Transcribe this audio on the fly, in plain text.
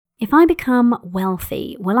If I become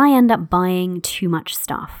wealthy, will I end up buying too much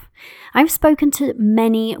stuff? I've spoken to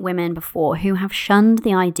many women before who have shunned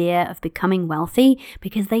the idea of becoming wealthy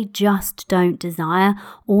because they just don't desire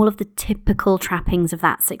all of the typical trappings of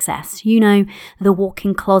that success. You know, the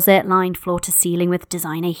walk-in closet lined floor to ceiling with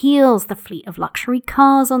designer heels, the fleet of luxury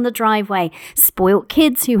cars on the driveway, spoilt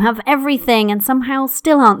kids who have everything and somehow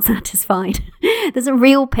still aren't satisfied. There's a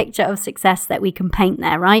real picture of success that we can paint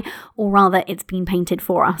there, right? Or rather, it's been painted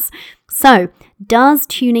for us. So, does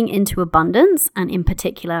tuning into abundance, and in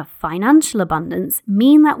particular financial abundance,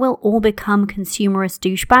 mean that we'll all become consumerist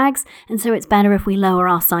douchebags, and so it's better if we lower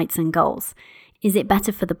our sights and goals? Is it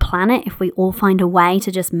better for the planet if we all find a way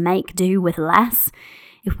to just make do with less?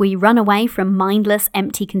 If we run away from mindless,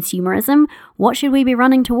 empty consumerism, what should we be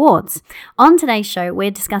running towards? On today's show,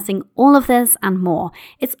 we're discussing all of this and more.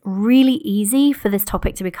 It's really easy for this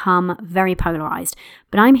topic to become very polarized,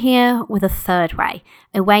 but I'm here with a third way,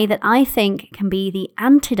 a way that I think can be the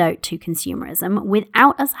antidote to consumerism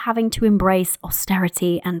without us having to embrace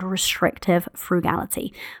austerity and restrictive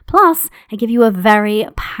frugality. Plus, I give you a very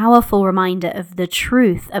powerful reminder of the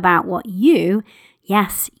truth about what you,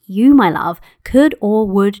 yes, you, my love, could or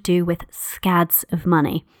would do with scads of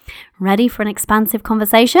money. Ready for an expansive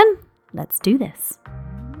conversation? Let's do this.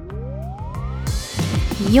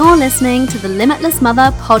 You're listening to the Limitless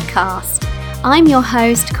Mother podcast. I'm your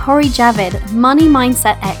host, Corey Javid, money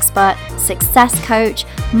mindset expert, success coach,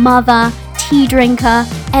 mother, tea drinker,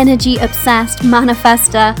 energy obsessed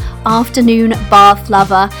manifester, afternoon bath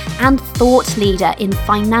lover, and thought leader in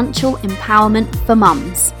financial empowerment for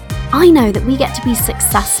mums. I know that we get to be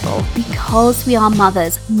successful because we are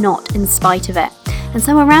mothers, not in spite of it. And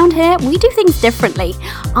so around here, we do things differently.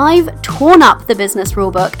 I've torn up the business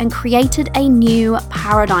rulebook and created a new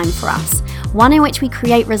paradigm for us, one in which we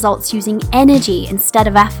create results using energy instead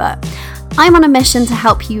of effort. I'm on a mission to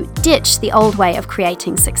help you ditch the old way of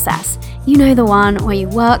creating success. You know, the one where you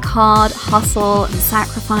work hard, hustle, and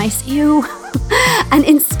sacrifice, and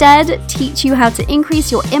instead teach you how to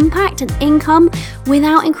increase your impact and income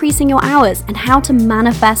without increasing your hours, and how to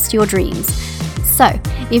manifest your dreams. So,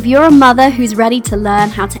 if you're a mother who's ready to learn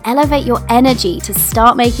how to elevate your energy to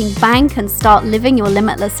start making bank and start living your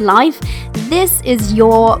limitless life, this is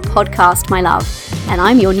your podcast, my love. And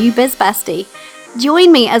I'm your new biz bestie.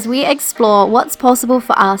 Join me as we explore what's possible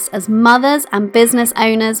for us as mothers and business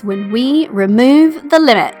owners when we remove the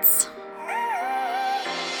limits.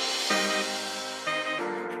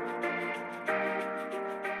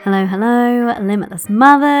 Hello, Limitless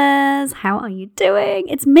Mothers. How are you doing?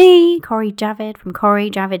 It's me, Corey Javid from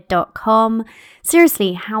CoreyJavid.com.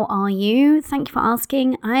 Seriously, how are you? Thank you for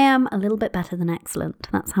asking. I am a little bit better than excellent.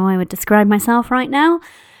 That's how I would describe myself right now.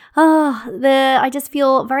 I just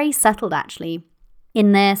feel very settled, actually,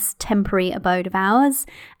 in this temporary abode of ours,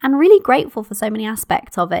 and really grateful for so many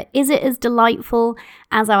aspects of it. Is it as delightful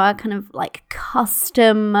as our kind of like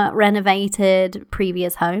custom renovated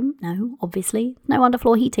previous home? No, obviously. No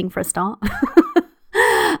underfloor heating for a start.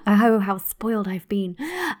 Oh, how spoiled I've been.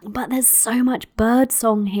 But there's so much bird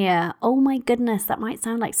song here. Oh my goodness, that might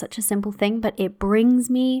sound like such a simple thing, but it brings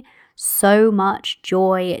me so much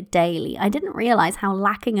joy daily. I didn't realize how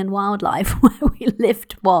lacking in wildlife where we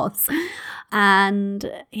lived was.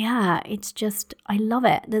 And yeah, it's just, I love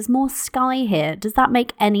it. There's more sky here. Does that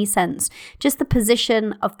make any sense? Just the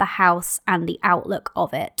position of the house and the outlook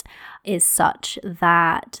of it is such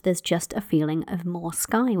that there's just a feeling of more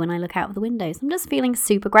sky when I look out of the windows. I'm just feeling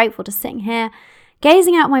super grateful, just sitting here,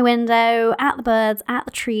 gazing out my window at the birds, at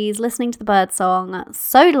the trees, listening to the bird song.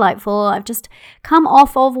 So delightful. I've just come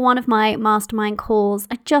off of one of my mastermind calls.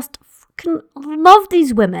 I just love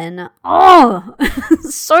these women. Oh,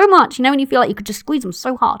 so much. You know, when you feel like you could just squeeze them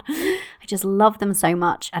so hard. I just love them so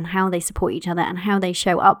much, and how they support each other and how they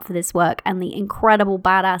show up for this work and the incredible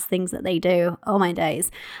badass things that they do. Oh my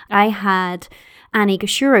days. I had Annie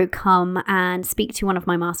Gashuru come and speak to one of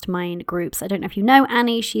my mastermind groups. I don't know if you know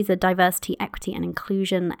Annie. She's a diversity, equity, and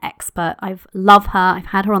inclusion expert. I love her. I've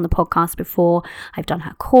had her on the podcast before. I've done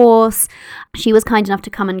her course. She was kind enough to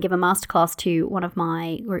come and give a masterclass to one of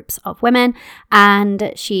my groups of women,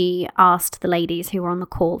 and she asked the ladies who were on the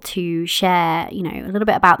call to share, a little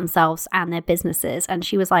bit about themselves and their businesses. And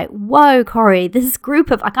she was like, whoa, Corey, this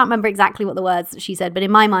group of, I can't remember exactly what the words that she said, but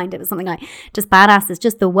in my mind, it was something like just badasses.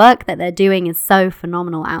 Just the work that they're doing is so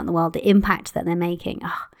phenomenal out in the world, the impact that they're making.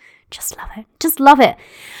 Oh, just love it. Just love it.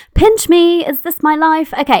 Pinch me. Is this my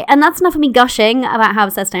life? Okay. And that's enough of me gushing about how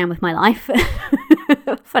obsessed I am with my life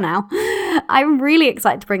for now. I'm really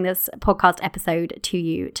excited to bring this podcast episode to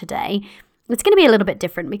you today. It's going to be a little bit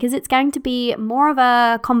different because it's going to be more of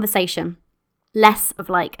a conversation. less of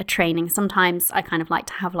like a training. Sometimes I kind of like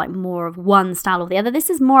to have like more of one style or the other. This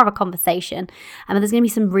is more of a conversation, and there's going to be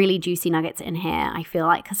some really juicy nuggets in here, I feel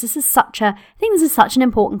like, because this is such an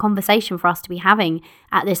important conversation for us to be having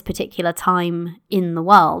at this particular time in the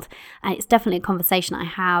world. And it's definitely a conversation I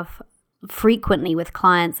have frequently with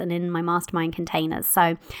clients and in my mastermind containers.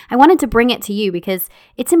 So I wanted to bring it to you because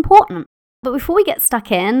it's important. But before we get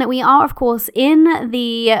stuck in, we are, of course, in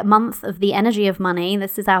the month of the energy of money.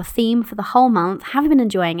 This is our theme for the whole month. Have you been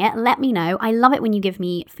enjoying it? Let me know. I love it when you give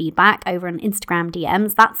me feedback over on Instagram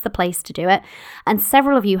DMs. That's the place to do it. And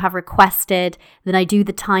several of you have requested that I do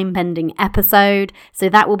the time-bending episode. So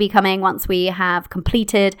that will be coming once we have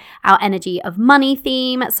completed our energy of money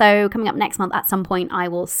theme. So coming up next month at some point, I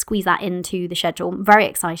will squeeze that into the schedule. I'm very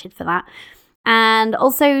excited for that. And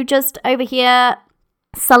also just over here,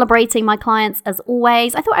 celebrating my clients as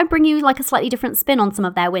always. I thought I'd bring you like a slightly different spin on some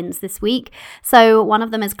of their wins this week. So one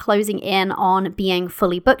of them is closing in on being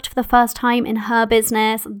fully booked for the first time in her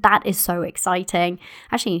business. That is so exciting.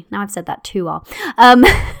 Actually, now I've said that too well.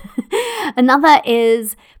 Another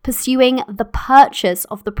is pursuing the purchase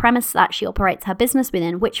of the premise that she operates her business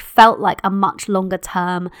within, which felt like a much longer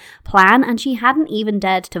term plan. And she hadn't even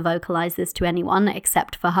dared to vocalize this to anyone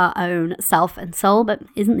except for her own self and soul. But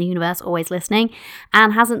isn't the universe always listening?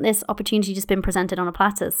 And hasn't this opportunity just been presented on a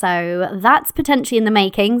platter? So that's potentially in the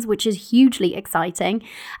makings, which is hugely exciting.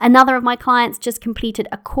 Another of my clients just completed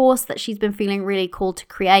a course that she's been feeling really called to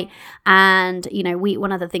create. And, you know,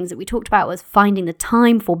 one of the things that we talked about was finding the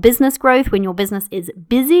time for business growth when your business is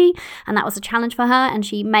busy. And that was a challenge for her. And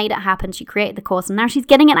she made it happen. She created the course and now she's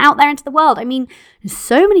getting it out there into the world. I mean, there's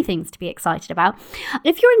so many things to be excited about.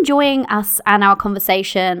 If you're enjoying us and our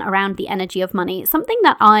conversation around the energy of money, something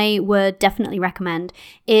that I would definitely recommend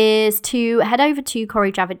is to head over to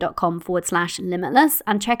CoreyJavid.com/limitless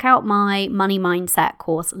and check out my money mindset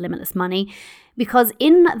course, Limitless Money, because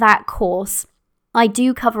in that course, I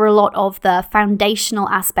do cover a lot of the foundational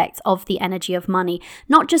aspects of the energy of money,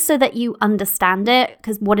 not just so that you understand it,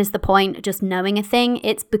 because what is the point just knowing a thing?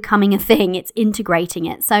 It's becoming a thing, it's integrating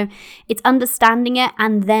it. So it's understanding it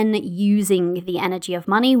and then using the energy of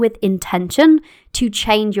money with intention to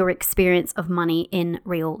change your experience of money in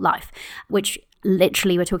real life, which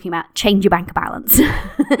literally we're talking about change your bank balance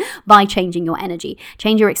by changing your energy,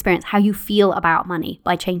 change your experience, how you feel about money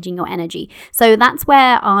by changing your energy. So that's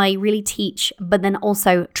where I really teach, but then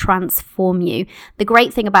also transform you. The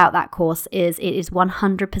great thing about that course is it is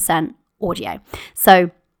 100% audio. So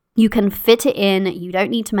you can fit it in. You don't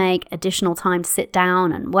need to make additional time to sit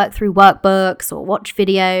down and work through workbooks or watch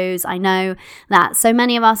videos. I know that so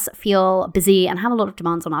many of us feel busy and have a lot of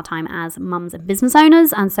demands on our time as mums and business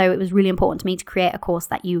owners. And so it was really important to me to create a course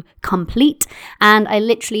that you complete. And I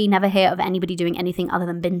literally never hear of anybody doing anything other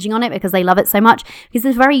than binging on it because they love it so much. Because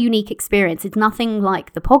it's a very unique experience. It's nothing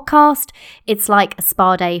like the podcast. It's like a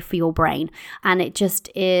spa day for your brain. And it just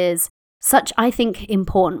is such, I think,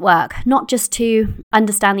 important work, not just to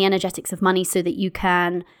understand the energetics of money so that you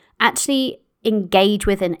can actually engage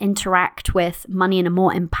with and interact with money in a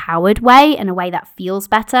more empowered way, in a way that feels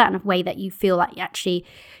better and a way that you feel like actually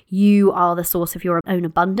you are the source of your own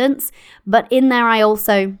abundance. But in there, I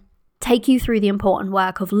also take you through the important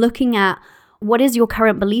work of looking at what is your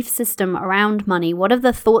current belief system around money? What are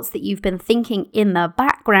the thoughts that you've been thinking in the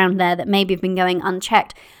background there that maybe have been going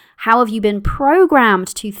unchecked? How have you been programmed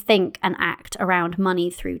to think and act around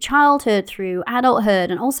money through childhood, through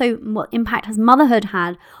adulthood, and also what impact has motherhood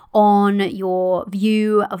had on your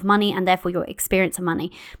view of money and therefore your experience of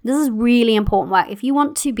money? This is really important work. If you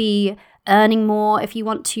want to be earning more, if you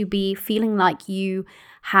want to be feeling like you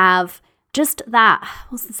have just that,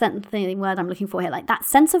 what's the word I'm looking for here? Like that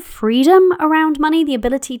sense of freedom around money, the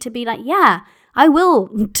ability to be like, yeah, I will,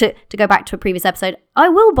 to go back to a previous episode, I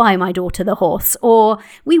will buy my daughter the horse, or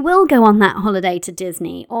we will go on that holiday to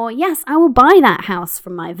Disney, or yes, I will buy that house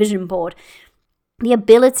from my vision board. The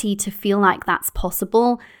ability to feel like that's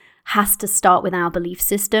possible has to start with our belief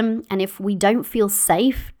system. And if we don't feel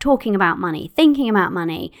safe talking about money, thinking about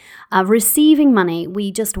money, receiving money,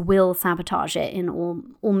 we just will sabotage it in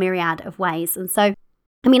all myriad of ways. And so,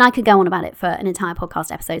 I mean, I could go on about it for an entire podcast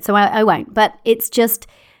episode, so I won't, but it's just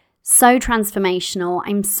so transformational.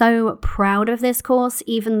 I'm so proud of this course,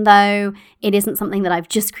 even though it isn't something that I've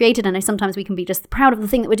just created. I know sometimes we can be just proud of the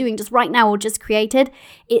thing that we're doing just right now or just created.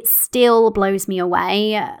 It still blows me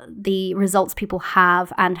away, the results people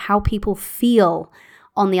have and how people feel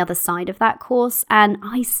on the other side of that course. And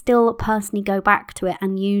I still personally go back to it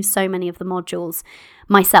and use so many of the modules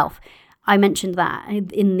myself. I mentioned that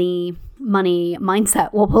in the money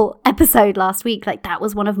mindset wobble episode last week. Like, that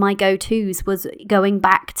was one of my go-tos, was going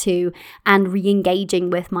back to and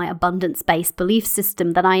re-engaging with my abundance-based belief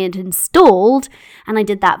system that I had installed. And I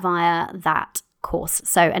did that via that course.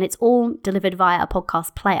 So, and it's all delivered via a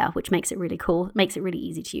podcast player, which makes it really cool, makes it really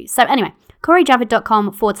easy to use. So anyway,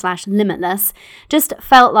 CoreyJavid.com/limitless. Just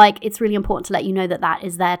felt like it's really important to let you know that that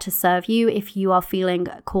is there to serve you if you are feeling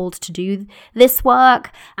called to do this work.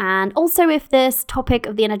 And also if this topic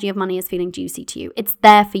of the energy of money is feeling juicy to you, it's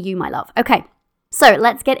there for you, my love. Okay, so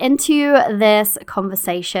let's get into this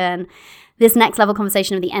conversation. This next level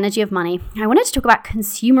conversation of the energy of money. I wanted to talk about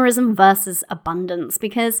consumerism versus abundance,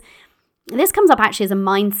 because this comes up actually as a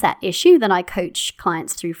mindset issue that I coach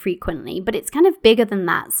clients through frequently, but it's kind of bigger than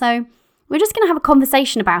that. So we're just going to have a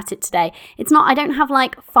conversation about it today. I don't have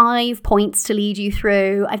like 5 points to lead you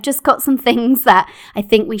through. I've just got some things that I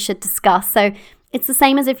think we should discuss. So it's the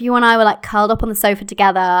same as if you and I were like curled up on the sofa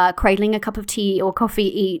together, cradling a cup of tea or coffee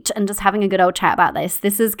each, and just having a good old chat about this.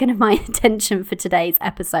 This is kind of my intention for today's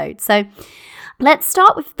episode. So let's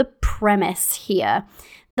start with the premise here.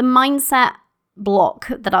 The mindset block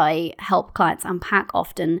that I help clients unpack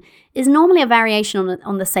often is normally a variation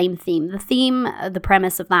on the same theme. The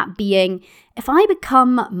premise of that being, if I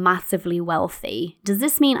become massively wealthy, does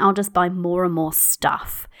this mean I'll just buy more and more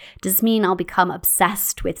stuff? Does this mean I'll become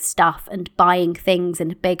obsessed with stuff and buying things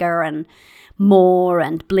and bigger and more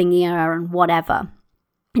and blingier and whatever?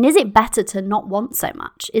 And is it better to not want so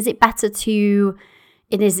much? Is it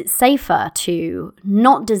safer to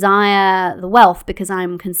not desire the wealth because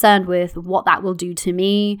I'm concerned with what that will do to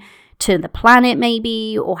me, to the planet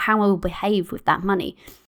maybe, or how I will behave with that money?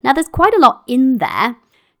 Now, there's quite a lot in there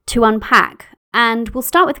to unpack, and we'll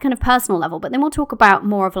start with kind of personal level, but then we'll talk about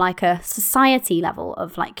more of like a society level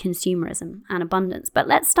of like consumerism and abundance. But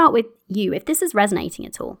let's start with you. If this is resonating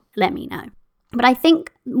at all, let me know. But I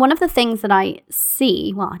think one of the things that I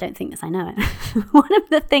see, well, I don't think this, I know it. One of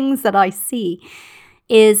the things that I see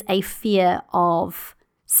is a fear of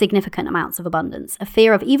significant amounts of abundance, a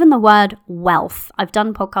fear of even the word wealth. I've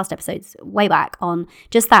done podcast episodes way back on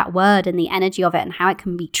just that word and the energy of it and how it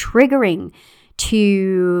can be triggering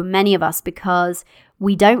to many of us because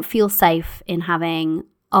we don't feel safe in having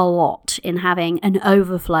a lot, in having an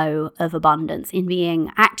overflow of abundance, in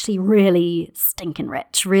being actually really stinking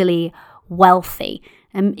rich, really wealthy.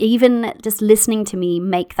 And even just listening to me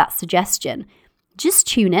make that suggestion, just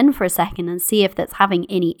tune in for a second and see if that's having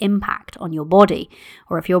any impact on your body,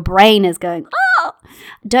 or if your brain is going, oh,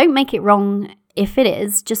 don't make it wrong. If it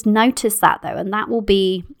is, just notice that though, and that will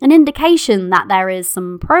be an indication that there is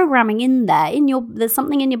some programming in there, there's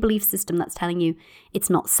something in your belief system that's telling you it's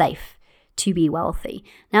not safe to be wealthy.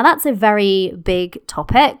 Now, that's a very big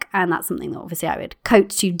topic, and that's something that obviously I would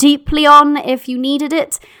coach you deeply on if you needed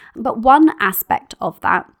it. But one aspect of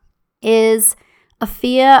that is a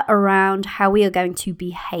fear around how we are going to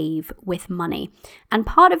behave with money. And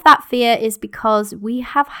part of that fear is because we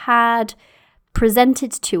have had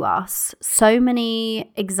presented to us so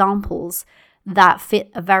many examples that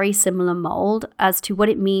fit a very similar mold as to what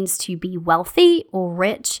it means to be wealthy or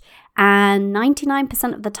rich. And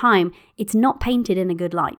 99% of the time, it's not painted in a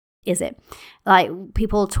good light, is it? Like,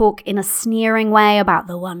 people talk in a sneering way about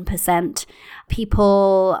the 1%.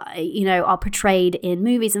 People, are portrayed in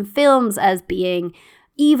movies and films as being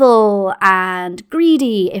evil and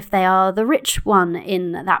greedy if they are the rich one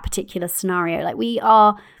in that particular scenario. Like, we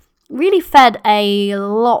are really fed a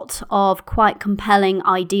lot of quite compelling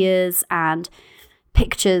ideas and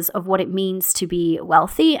pictures of what it means to be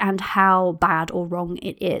wealthy and how bad or wrong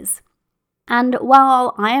it is. And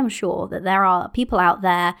while I am sure that there are people out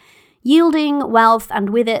there yielding wealth and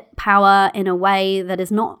with it power in a way that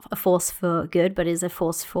is not a force for good, but is a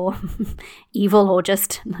force for evil or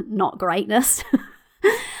just not greatness,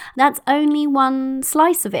 that's only one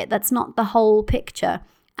slice of it. That's not the whole picture.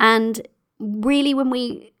 And really, when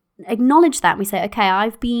we acknowledge that, we say, okay,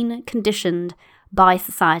 I've been conditioned by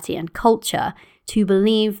society and culture to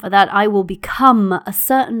believe that I will become a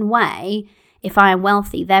certain way if I am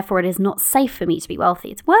wealthy, therefore it is not safe for me to be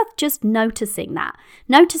wealthy. It's worth just noticing that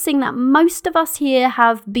most of us here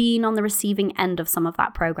have been on the receiving end of some of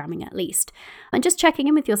that programming at least. And just checking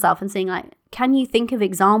in with yourself and seeing, like, can you think of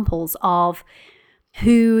examples of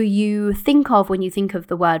who you think of when you think of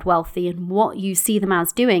the word wealthy and what you see them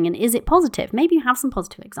as doing, and is it positive? Maybe you have some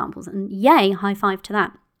positive examples, and yay, high five to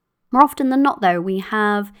that. More often than not, though, we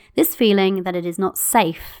have this feeling that it is not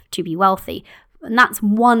safe to be wealthy. And that's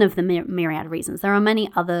one of the myriad reasons. There are many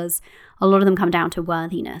others. A lot of them come down to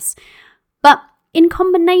worthiness. But in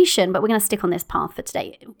combination, but we're going to stick on this path for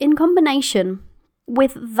today, in combination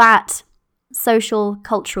with that social,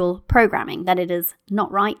 cultural programming, that it is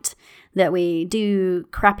not right, that we do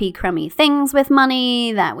crappy, crummy things with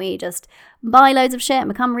money, that we just buy loads of shit and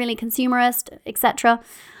become really consumerist, etc.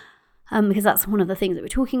 Because that's one of the things that we're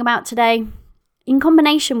talking about today. In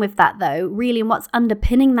combination with that, though, really what's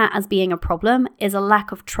underpinning that as being a problem is a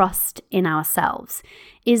lack of trust in ourselves,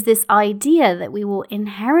 is this idea that we will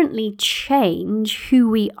inherently change who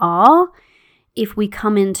we are if we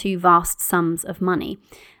come into vast sums of money.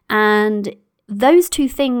 And those two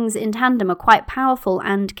things in tandem are quite powerful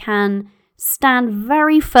and can stand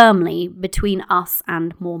very firmly between us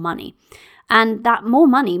and more money. And that more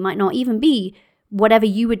money might not even be whatever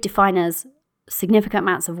you would define as significant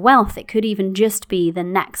amounts of wealth. It could even just be the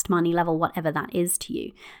next money level, whatever that is to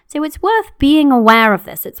you. So it's worth being aware of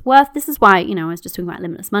this. This is why, I was just talking about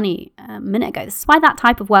limitless money a minute ago. This is why that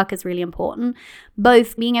type of work is really important.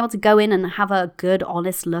 Both being able to go in and have a good,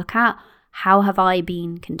 honest look at how have I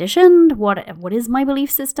been conditioned? What is my belief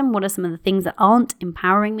system? What are some of the things that aren't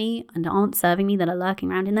empowering me and aren't serving me that are lurking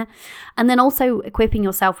around in there? And then also equipping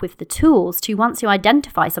yourself with the tools to, once you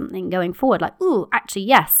identify something going forward, like, ooh, actually,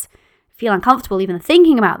 yes, feel uncomfortable even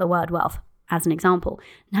thinking about the word wealth, as an example,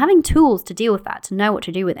 and having tools to deal with that, to know what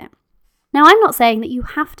to do with it. Now, I'm not saying that you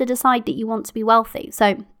have to decide that you want to be wealthy,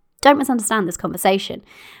 so don't misunderstand this conversation.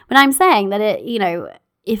 But I'm saying that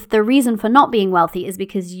if the reason for not being wealthy is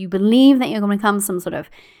because you believe that you're going to become some sort of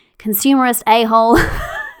consumerist a-hole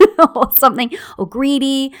or something, or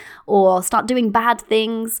greedy, or start doing bad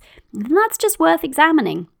things, then that's just worth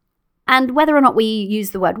examining. And whether or not we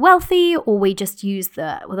use the word wealthy, or we just use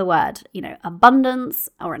the word, abundance,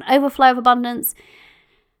 or an overflow of abundance,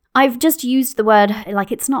 I've just used the word,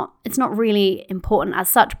 it's not really important as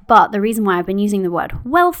such, but the reason why I've been using the word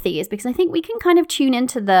wealthy is because I think we can kind of tune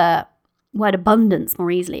into the word abundance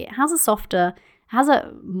more easily. It has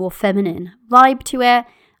a more feminine vibe to it.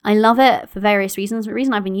 I love it for various reasons. The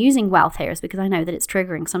reason I've been using wealth here is because I know that it's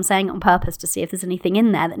triggering. So I'm saying it on purpose to see if there's anything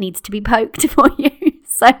in there that needs to be poked for you.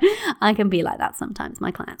 So I can be like that sometimes.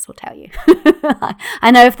 My clients will tell you.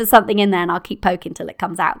 I know if there's something in there, and I'll keep poking till it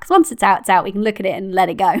comes out. Because once it's out. We can look at it and let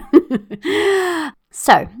it go.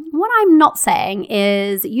 So what I'm not saying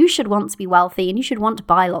is you should want to be wealthy and you should want to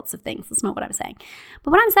buy lots of things. That's not what I'm saying.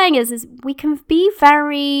 But what I'm saying is we can be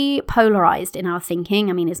very polarized in our thinking.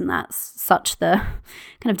 I mean, isn't that such the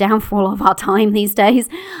kind of downfall of our time these days?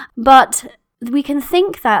 But we can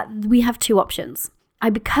think that we have two options.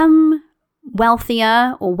 I become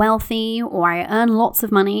wealthier or wealthy, or I earn lots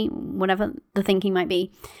of money, whatever the thinking might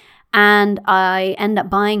be, and I end up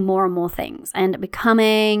buying more and more things. I end up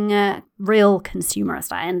becoming a real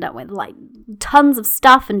consumerist. I end up with tons of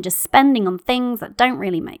stuff and just spending on things that don't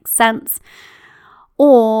really make sense.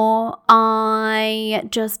 Or I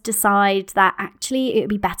just decide that actually it would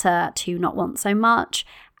be better to not want so much.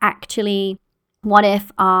 Actually, what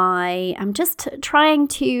if I am just trying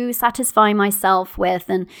to satisfy myself with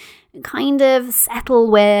and kind of settle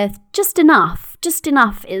with just enough? Just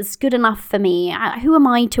enough is good enough for me. Who am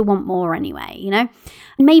I to want more anyway,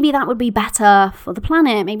 Maybe that would be better for the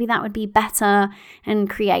planet. Maybe that would be better and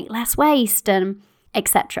create less waste and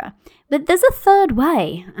etc. But there's a third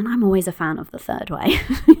way, and I'm always a fan of the third way.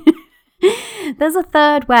 There's a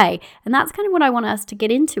third way, and that's kind of what I want us to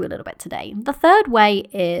get into a little bit today. The third way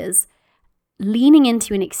is leaning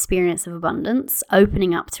into an experience of abundance,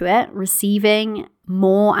 opening up to it, receiving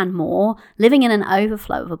more and more, living in an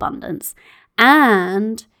overflow of abundance,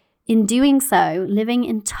 and in doing so, living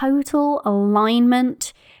in total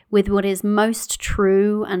alignment with what is most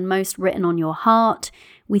true and most written on your heart,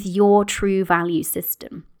 with your true value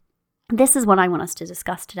system. This is what I want us to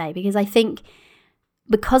discuss today, because I think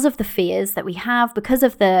because of the fears that we have, because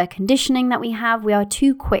of the conditioning that we have, we are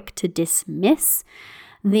too quick to dismiss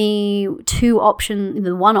the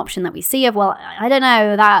one option that we see of, well, I don't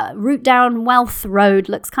know, that route down wealth road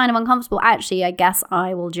looks kind of uncomfortable. Actually, I guess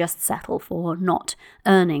I will just settle for not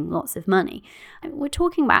earning lots of money. What we're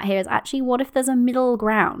talking about here is actually, what if there's a middle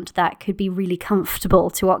ground that could be really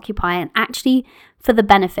comfortable to occupy and actually for the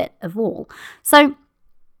benefit of all? So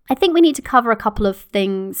I think we need to cover a couple of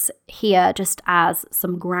things here just as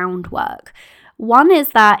some groundwork. One is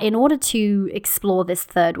that in order to explore this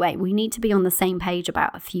third way, we need to be on the same page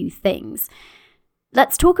about a few things.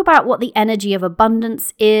 Let's talk about what the energy of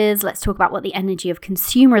abundance is. Let's talk about what the energy of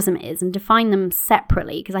consumerism is and define them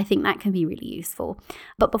separately, because I think that can be really useful.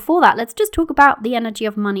 But before that, let's just talk about the energy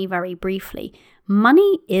of money very briefly.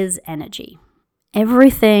 Money is energy.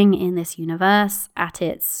 Everything in this universe at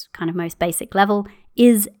its kind of most basic level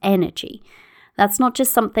is energy. That's not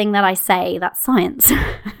just something that I say, that's science.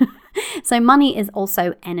 So money is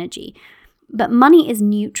also energy, but money is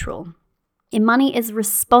neutral. Money is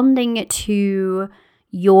responding to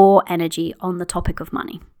your energy on the topic of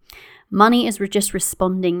money. Money is just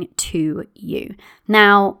responding to you.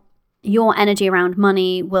 Now, your energy around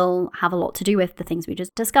money will have a lot to do with the things we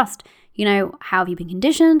just discussed. How have you been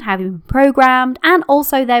conditioned? How have you been programmed? And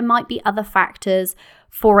also there might be other factors.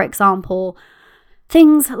 For example,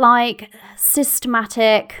 things like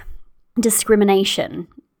systematic discrimination.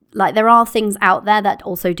 Like there are things out there that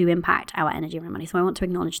also do impact our energy around money. So I want to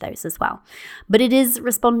acknowledge those as well. But it is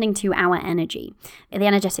responding to our energy, the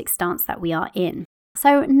energetic stance that we are in.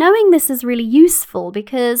 So knowing this is really useful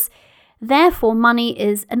because therefore money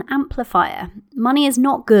is an amplifier. Money is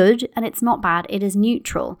not good and it's not bad. It is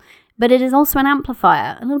neutral. But it is also an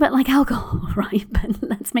amplifier, a little bit like alcohol, right? But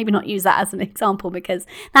let's maybe not use that as an example because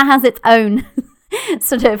that has its own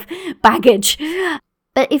sort of baggage.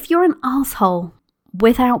 But if you're an asshole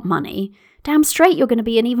without money, damn straight you're going to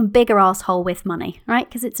be an even bigger asshole with money, right?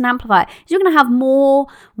 Because it's an amplifier. You're going to have more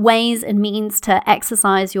ways and means to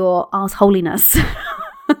exercise your assholiness.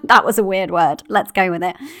 That was a weird word. Let's go with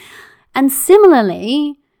it. And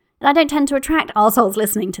similarly, I don't tend to attract assholes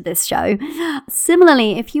listening to this show.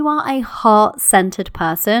 Similarly, if you are a heart-centered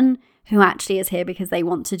person who actually is here because they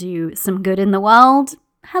want to do some good in the world,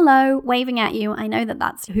 hello, waving at you. I know that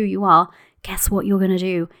that's who you are. Guess what you're going to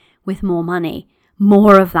do with more money?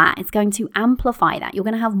 More of that. It's going to amplify that. You're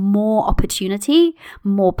going to have more opportunity,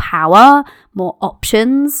 more power, more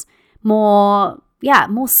options, more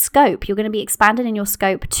scope. You're going to be expanded in your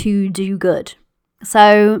scope to do good.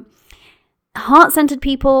 So heart-centered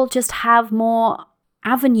people just have more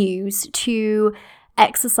avenues to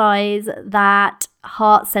exercise that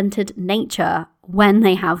heart-centered nature when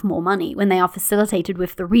they have more money, when they are facilitated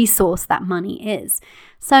with the resource that money is.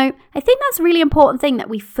 So I think that's a really important thing that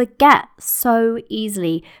we forget so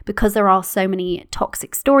easily because there are so many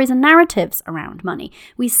toxic stories and narratives around money.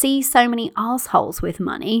 We see so many assholes with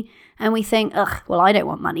money and we think, well, I don't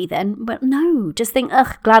want money then. But no, just think,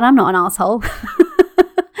 glad I'm not an asshole.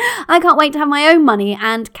 I can't wait to have my own money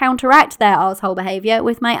and counteract their asshole behavior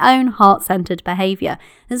with my own heart-centered behavior.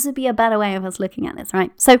 This would be a better way of us looking at this,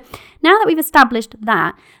 right? So now that we've established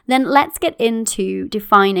that, then let's get into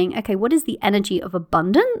defining, okay, what is the energy of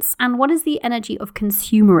abundance and what is the energy of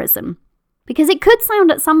consumerism? Because it could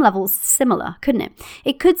sound at some levels similar, couldn't it?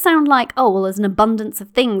 It could sound like, oh, well, there's an abundance of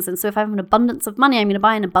things. And so if I have an abundance of money, I'm going to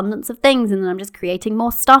buy an abundance of things. And then I'm just creating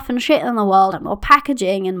more stuff and shit in the world and more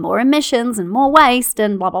packaging and more emissions and more waste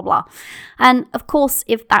and blah, blah, blah. And of course,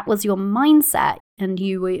 if that was your mindset and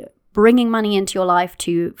you were bringing money into your life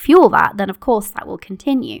to fuel that, then of course that will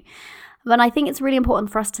continue. But I think it's really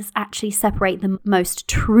important for us to actually separate the most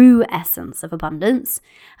true essence of abundance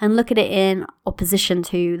and look at it in opposition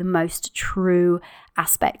to the most true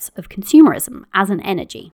aspects of consumerism as an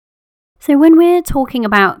energy. So when we're talking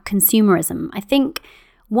about consumerism, I think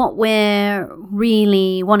what we're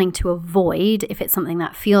really wanting to avoid, if it's something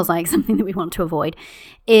that feels like something that we want to avoid,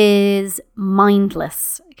 is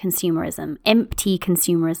mindless consumerism, empty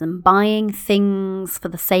consumerism, buying things for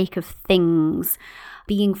the sake of things,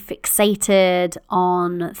 being fixated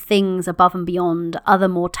on things above and beyond other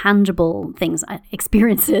more tangible things,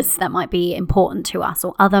 experiences that might be important to us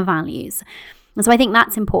or other values. And so I think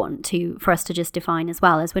that's important for us to just define as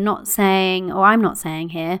well, as we're not saying, or I'm not saying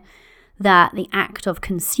here, that the act of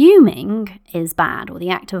consuming is bad or the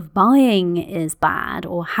act of buying is bad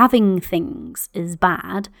or having things is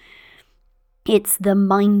bad. It's the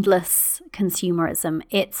mindless consumerism.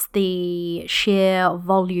 It's the sheer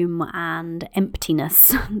volume and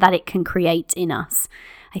emptiness that it can create in us,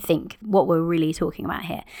 I think, what we're really talking about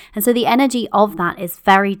here. And so the energy of that is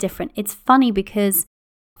very different. It's funny because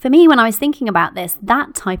for me, when I was thinking about this,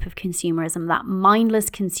 that type of consumerism, that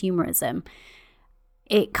mindless consumerism,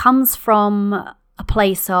 it comes from a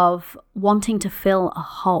place of wanting to fill a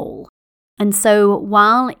hole. And so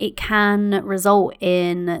while it can result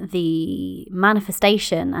in the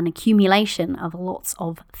manifestation and accumulation of lots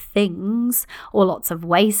of things or lots of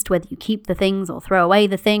waste, whether you keep the things or throw away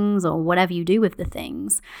the things or whatever you do with the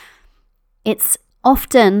things, it's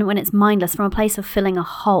often, when it's mindless, from a place of filling a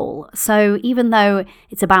hole. So even though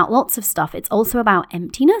it's about lots of stuff, it's also about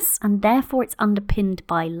emptiness, and therefore it's underpinned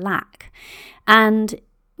by lack. And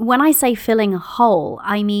when I say filling a hole,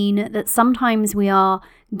 I mean that sometimes we are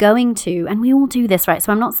going to, and we all do this, right?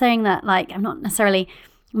 So I'm not saying that, I'm not necessarily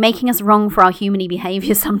making us wrong for our human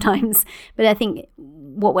behavior sometimes, but I think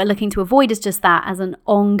what we're looking to avoid is just that as an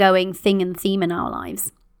ongoing thing and theme in our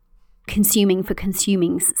lives. Consuming for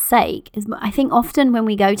consuming's sake is, I think often when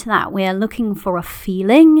we go to that, we are looking for a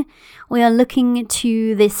feeling. We are looking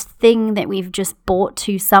to this thing that we've just bought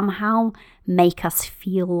to somehow make us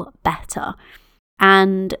feel better.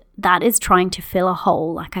 And that is trying to fill a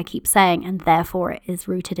hole, like I keep saying, and therefore it is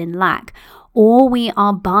rooted in lack. Or we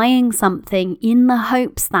are buying something in the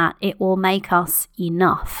hopes that it will make us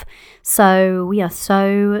enough. So we are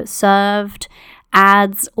so served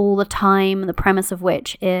ads all the time, the premise of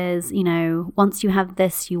which is, once you have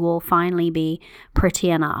this, you will finally be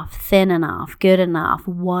pretty enough, thin enough, good enough,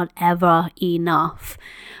 whatever enough.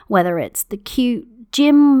 Whether it's the cute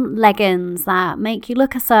gym leggings that make you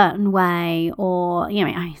look a certain way, or,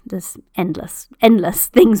 there's endless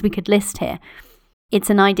things we could list here. It's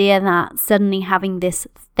an idea that suddenly having this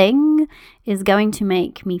thing is going to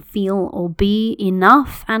make me feel or be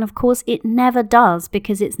enough. And of course, it never does,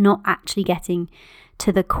 because it's not actually getting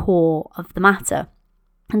to the core of the matter.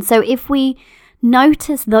 And so if we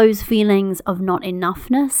notice those feelings of not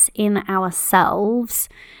enoughness in ourselves,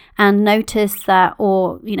 and notice that,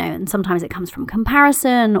 or, and sometimes it comes from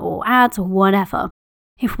comparison or ads or whatever.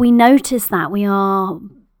 If we notice that we are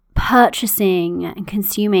purchasing and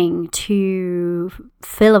consuming to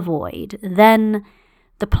fill a void, then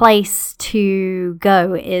the place to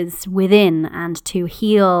go is within, and to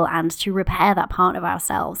heal and to repair that part of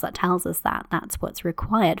ourselves that tells us that that's what's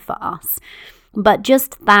required for us. But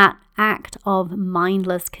just that act of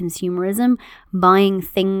mindless consumerism, buying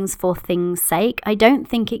things for things' sake, I don't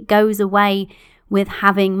think it goes away with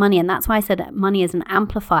having money. And that's why I said money is an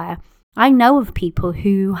amplifier. I know of people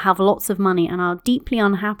who have lots of money and are deeply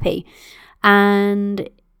unhappy. And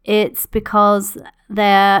it's because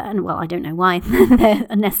I don't know why they're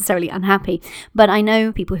necessarily unhappy, but I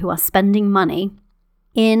know people who are spending money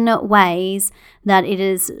in ways that it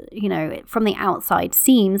is, from the outside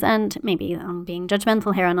seems, and maybe I'm being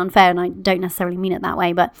judgmental here and unfair, and I don't necessarily mean it that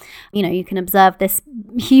way, but, you can observe this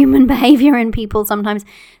human behavior in people sometimes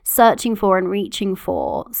searching for and reaching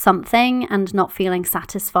for something and not feeling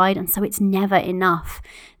satisfied. And so it's never enough.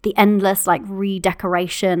 The endless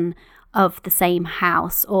redecoration of the same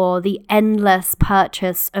house, or the endless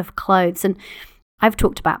purchase of clothes. And I've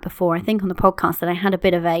talked about before, I think on the podcast, that I had a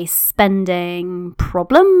bit of a spending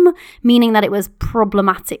problem, meaning that it was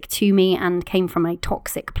problematic to me and came from a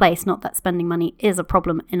toxic place. Not that spending money is a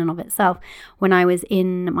problem in and of itself when I was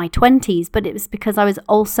in my 20s, but it was because I was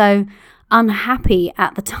also unhappy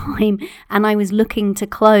at the time, and I was looking to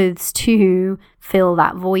clothes to fill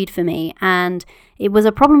that void for me. And it was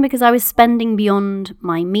a problem because I was spending beyond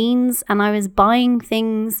my means, and I was buying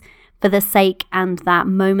things for the sake and that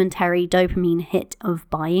momentary dopamine hit of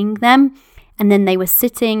buying them. And then they were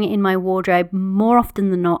sitting in my wardrobe more often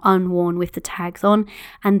than not unworn with the tags on.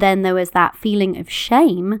 And then there was that feeling of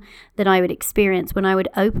shame that I would experience when I would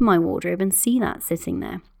open my wardrobe and see that sitting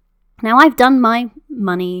there. Now, I've done my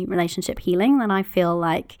money relationship healing, and I feel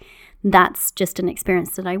like that's just an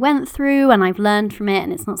experience that I went through, and I've learned from it,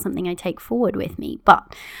 and it's not something I take forward with me.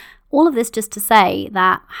 But all of this just to say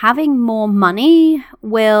that having more money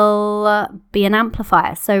will be an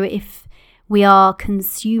amplifier. So if we are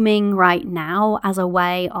consuming right now as a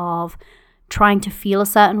way of trying to feel a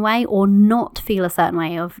certain way or not feel a certain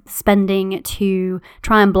way, of spending to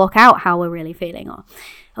try and block out how we're really feeling or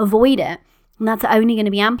avoid it, and that's only going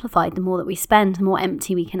to be amplified the more that we spend, the more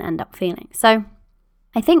empty we can end up feeling. So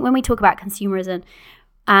I think when we talk about consumerism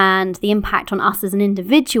and the impact on us as an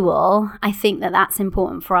individual, I think that that's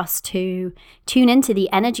important for us to tune into.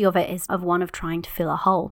 The energy of it is of one of trying to fill a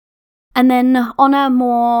hole. And then on a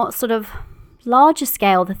more sort of larger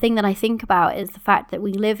scale, the thing that I think about is the fact that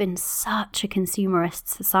we live in such a consumerist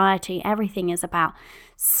society. Everything is about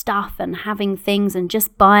stuff and having things and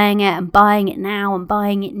just buying it and buying it now and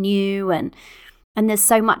buying it new, and there's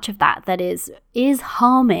so much of that is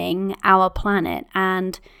harming our planet.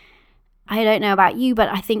 And I don't know about you, but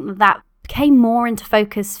I think that came more into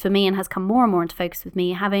focus for me and has come more and more into focus with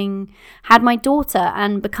me, having had my daughter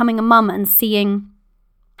and becoming a mum and seeing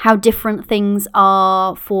how different things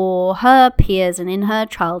are for her peers and in her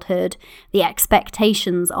childhood, the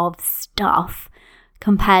expectations of stuff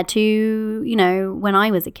compared to, when I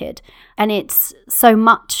was a kid. And it's so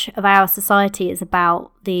much of our society is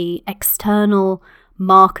about the external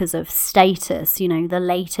markers of status, the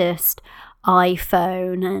latest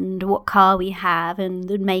iPhone and what car we have and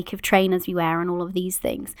the make of trainers we wear and all of these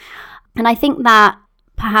things. And I think that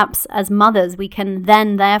perhaps as mothers, we can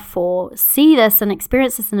then therefore see this and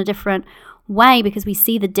experience this in a different way, because we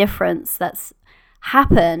see the difference that's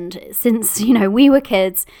happened since, we were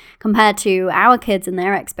kids compared to our kids and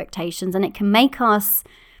their expectations. And it can make us,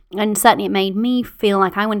 and certainly it made me feel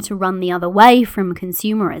like I wanted to run the other way from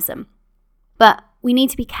consumerism. But we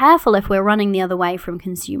need to be careful if we're running the other way from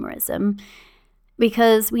consumerism,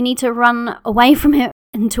 because we need to run away from it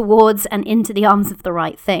and towards and into the arms of the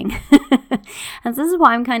right thing. And this is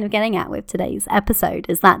what I'm kind of getting at with today's episode,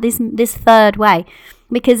 is that this third way,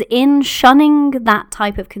 because in shunning that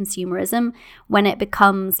type of consumerism, when it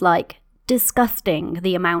becomes like disgusting,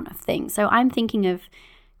 the amount of things. So I'm thinking of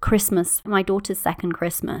Christmas, my daughter's second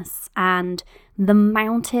Christmas, and the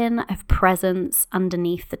mountain of presents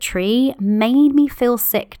underneath the tree made me feel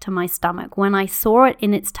sick to my stomach. When I saw it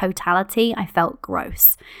in its totality, I felt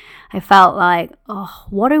gross. I felt like, oh,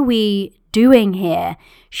 what are we doing here?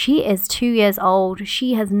 She is 2 years old.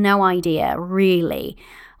 She has no idea really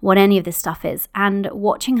what any of this stuff is. And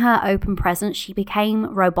watching her open presents, she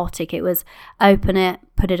became robotic. It was open it,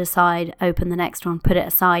 put it aside, open the next one, put it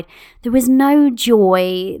aside. There was no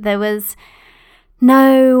joy. There was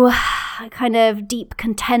no kind of deep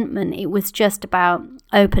contentment. It was just about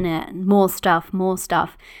open it, more stuff.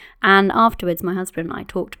 And afterwards, my husband and I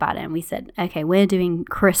talked about it and we said, okay, we're doing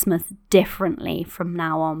Christmas differently from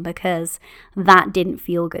now on because that didn't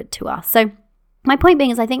feel good to us. So my point being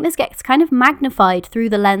is I think this gets kind of magnified through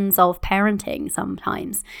the lens of parenting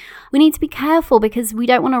sometimes. We need to be careful because we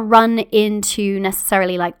don't want to run into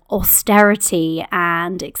necessarily like austerity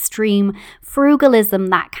and extreme frugalism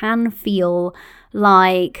that can feel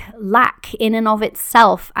like lack in and of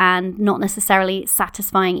itself and not necessarily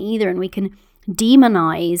satisfying either. And we can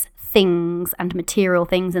demonize things and material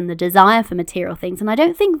things and the desire for material things. And I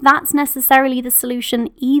don't think that's necessarily the solution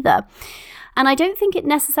either. And I don't think it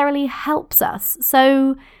necessarily helps us.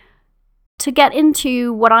 So to get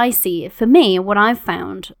into what I see, for me, what I've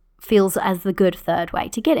found feels as the good third way,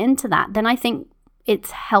 to get into that, then I think it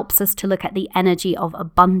helps us to look at the energy of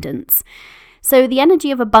abundance. So the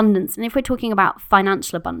energy of abundance, and if we're talking about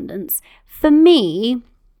financial abundance, for me,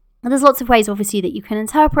 there's lots of ways, obviously, that you can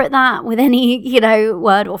interpret that with any,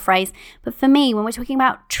 word or phrase. But for me, when we're talking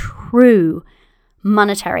about true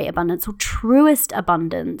monetary abundance or truest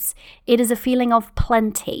abundance, it is a feeling of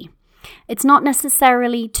plenty. It's not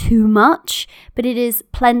necessarily too much, but it is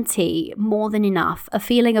plenty, more than enough. A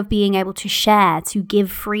feeling of being able to share, to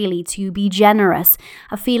give freely, to be generous.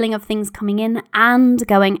 A feeling of things coming in and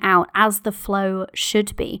going out as the flow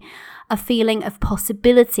should be. A feeling of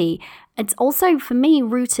possibility. It's also, for me,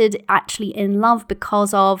 rooted actually in love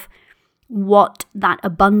because of what that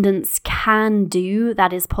abundance can do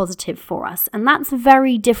that is positive for us. And that's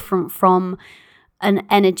very different from an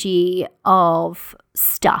energy of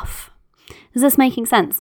stuff. Is this making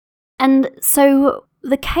sense? And so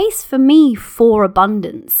the case for me for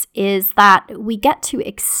abundance is that we get to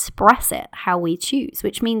express it how we choose,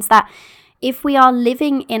 which means that if we are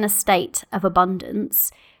living in a state of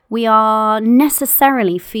abundance, we are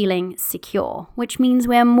necessarily feeling secure, which means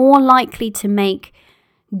we're more likely to make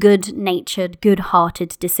good-natured,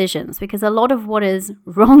 good-hearted decisions, because a lot of what is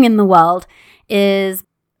wrong in the world is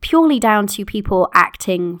purely down to people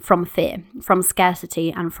acting from fear, from scarcity,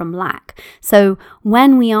 and from lack. So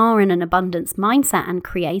when we are in an abundance mindset and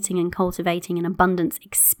creating and cultivating an abundance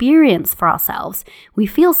experience for ourselves, we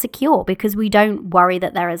feel secure because we don't worry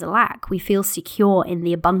that there is a lack. We feel secure in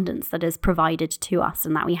the abundance that is provided to us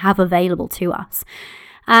and that we have available to us.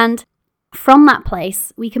 And from that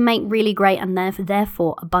place, we can make really great and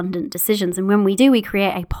therefore abundant decisions. And when we do, we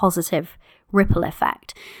create a positive ripple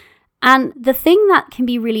effect. And the thing that can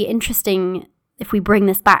be really interesting, if we bring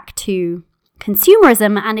this back to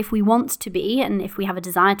consumerism, and if we want to be, and if we have a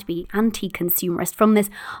desire to be anti-consumerist from this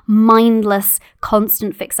mindless,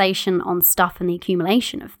 constant fixation on stuff and the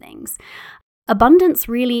accumulation of things, abundance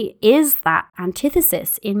really is that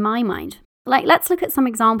antithesis in my mind. Like, let's look at some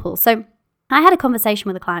examples. So I had a conversation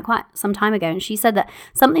with a client quite some time ago, and she said that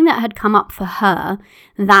something that had come up for her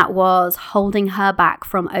that was holding her back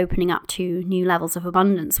from opening up to new levels of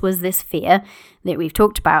abundance was this fear that we've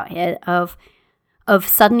talked about here of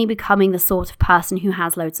suddenly becoming the sort of person who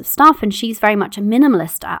has loads of stuff, and she's very much a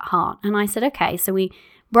minimalist at heart. And I said, okay, so we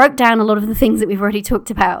broke down a lot of the things that we've already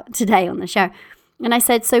talked about today on the show. And I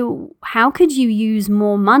said, so how could you use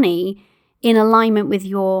more money in alignment with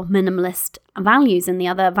your minimalist values and the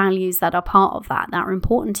other values that are part of that are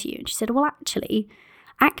important to you? And she said, well,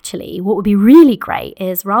 actually, what would be really great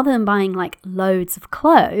is rather than buying like loads of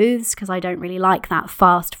clothes, because I don't really like that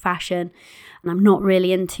fast fashion and I'm not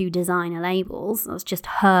really into designer labels, that's just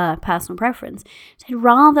her personal preference. She said,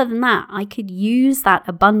 rather than that, I could use that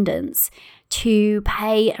abundance to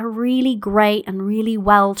pay a really great and really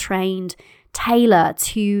well-trained tailor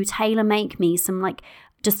to tailor make me some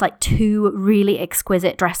just 2 really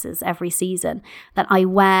exquisite dresses every season that I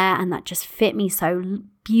wear and that just fit me so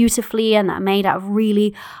beautifully and that are made out of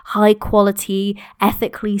really high quality,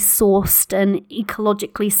 ethically sourced and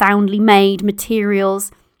ecologically soundly made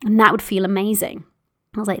materials. And that would feel amazing.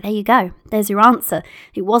 I was like, there you go. There's your answer.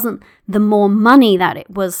 It wasn't the more money that it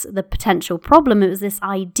was the potential problem. It was this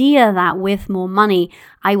idea that with more money,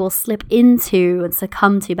 I will slip into and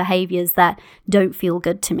succumb to behaviors that don't feel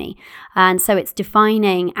good to me. And so it's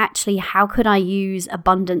defining actually how could I use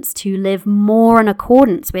abundance to live more in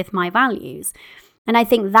accordance with my values. And I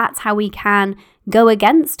think that's how we can go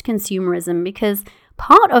against consumerism, because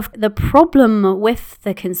part of the problem with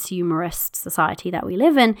the consumerist society that we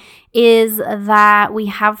live in is that we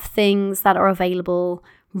have things that are available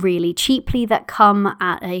really cheaply that come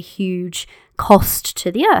at a huge cost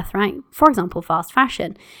to the earth, right? For example, fast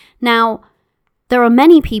fashion. Now, there are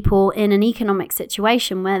many people in an economic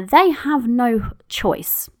situation where they have no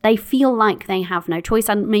choice. They feel like they have no choice,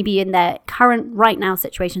 and maybe in their current right now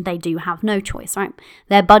situation, they do have no choice, right?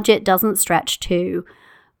 Their budget doesn't stretch to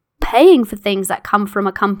paying for things that come from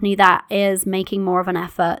a company that is making more of an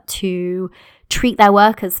effort to treat their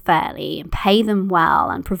workers fairly and pay them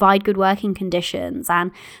well and provide good working conditions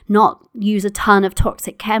and not use a ton of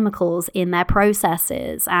toxic chemicals in their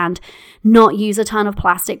processes and not use a ton of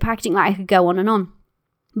plastic packaging. Like, I could go on and on.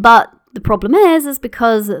 But the problem is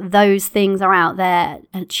because those things are out there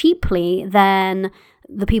cheaply, then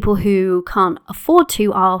the people who can't afford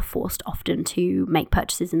to are forced often to make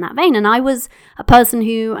purchases in that vein. And I was a person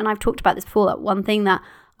who, and I've talked about this before, that one thing that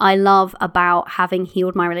I love about having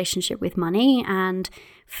healed my relationship with money and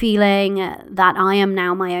feeling that I am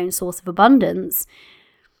now my own source of abundance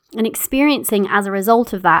and experiencing as a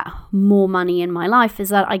result of that more money in my life is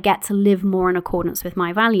that I get to live more in accordance with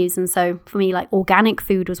my values. And so for me, like, organic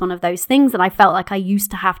food was one of those things that I felt like I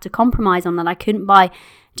used to have to compromise on, that I couldn't buy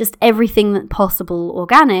just everything that possible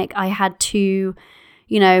organic. I had to,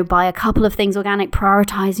 buy a couple of things organic,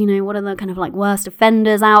 prioritize, what are the kind of like worst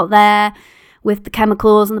offenders out there with the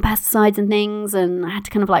chemicals and the pesticides and things. And I had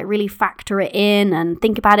to kind of like really factor it in and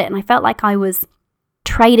think about it. And I felt like I was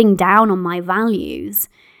trading down on my values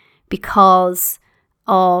because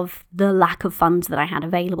of the lack of funds that I had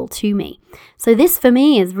available to me. So this for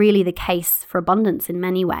me is really the case for abundance in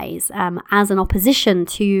many ways, as an opposition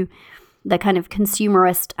to the kind of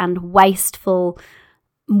consumerist and wasteful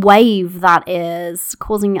wave that is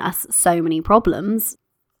causing us so many problems.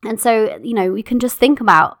 And so, we can just think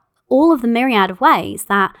about all of the myriad of ways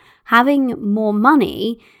that having more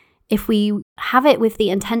money, if we have it with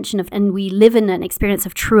the intention of, and we live in an experience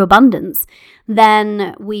of true abundance,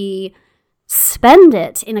 then we spend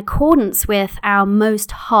it in accordance with our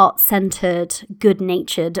most heart-centered,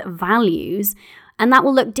 good-natured values. And that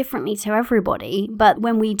will look differently to everybody. But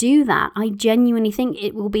when we do that, I genuinely think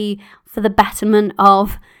it will be for the betterment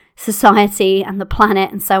of society and the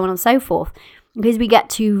planet and so on and so forth. Because we get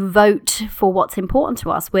to vote for what's important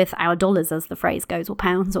to us with our dollars, as the phrase goes, or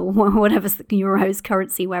pounds, or whatever's the euros,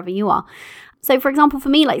 currency, wherever you are. So, for example, for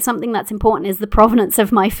me, like, something that's important is the provenance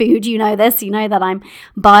of my food. You know this, that I'm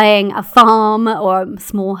buying a farm or a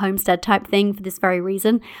small homestead type thing for this very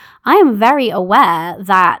reason. I am very aware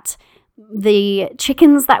that the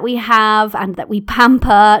chickens that we have and that we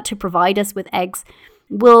pamper to provide us with eggs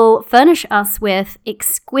will furnish us with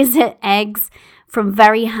exquisite eggs from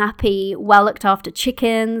very happy, well looked after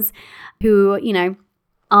chickens who,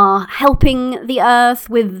 are helping the earth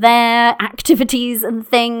with their activities and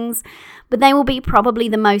things. But they will be probably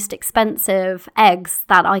the most expensive eggs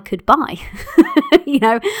that I could buy.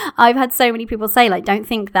 I've had so many people say, like, don't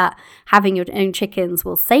think that having your own chickens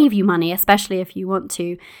will save you money, especially if you want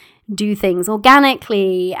to do things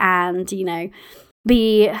organically and,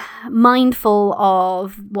 be mindful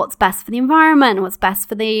of what's best for the environment, what's best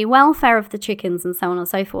for the welfare of the chickens and so on and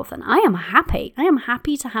so forth. And I am happy. I am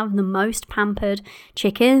happy to have the most pampered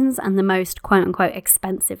chickens and the most quote unquote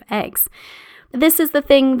expensive eggs. This is the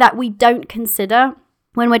thing that we don't consider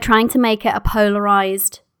when we're trying to make it a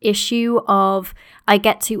polarized issue of I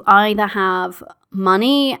get to either have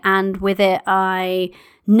money and with it I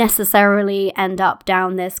necessarily end up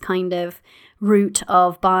down this kind of route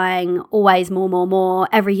of buying always more,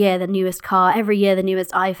 every year the newest car, every year the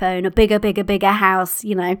newest iPhone, a bigger house,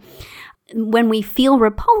 When we feel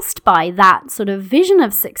repulsed by that sort of vision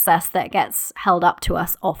of success that gets held up to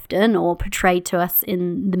us often or portrayed to us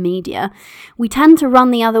in the media, we tend to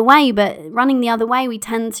run the other way, but running the other way, we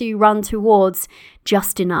tend to run towards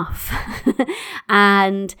just enough.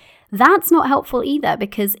 And that's not helpful either,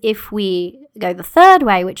 because if we go the third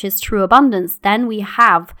way, which is true abundance, then we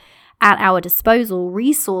have at our disposal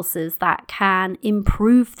resources that can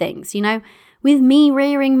improve things. with me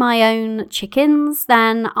rearing my own chickens,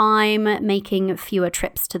 then I'm making fewer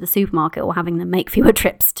trips to the supermarket or having them make fewer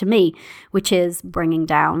trips to me, which is bringing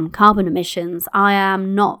down carbon emissions. I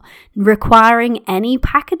am not requiring any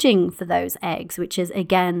packaging for those eggs, which is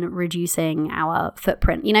again reducing our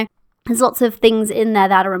footprint. There's lots of things in there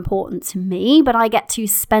that are important to me, but I get to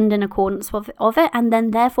spend in accordance of it and then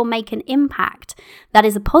therefore make an impact that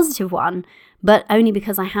is a positive one, but only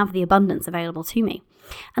because I have the abundance available to me.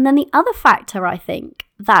 And then the other factor I think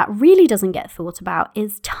that really doesn't get thought about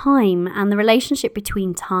is time and the relationship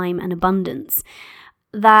between time and abundance.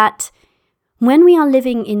 That when we are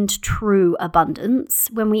living into true abundance,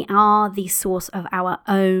 when we are the source of our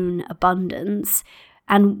own abundance,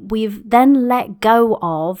 and we've then let go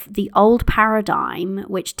of the old paradigm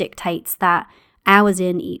which dictates that hours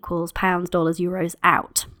in equals pounds, dollars, euros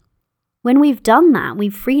out. When we've done that,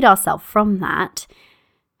 we've freed ourselves from that,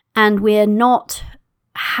 and we're not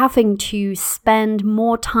having to spend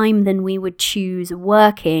more time than we would choose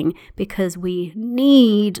working because we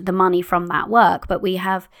need the money from that work, but we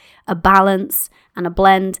have a balance and a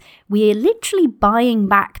blend. We're literally buying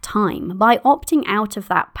back time by opting out of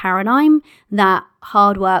that paradigm that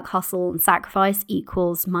hard work, hustle, and sacrifice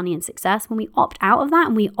equals money and success. When we opt out of that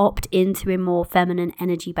and we opt into a more feminine,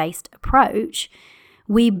 energy-based approach,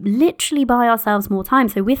 we literally buy ourselves more time.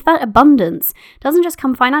 So with that abundance, it doesn't just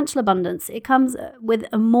come financial abundance, it comes with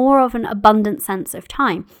a more of an abundant sense of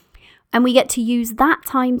time. And we get to use that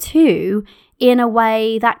time too in a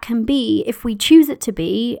way that can be, if we choose it to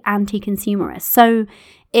be, anti-consumerist. So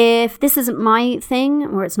if this isn't my thing,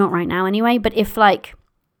 or it's not right now anyway, but if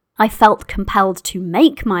I felt compelled to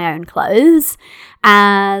make my own clothes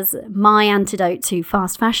as my antidote to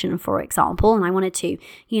fast fashion, for example, and I wanted to,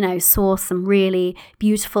 source some really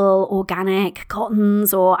beautiful organic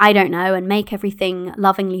cottons or I don't know, and make everything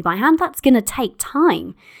lovingly by hand, that's going to take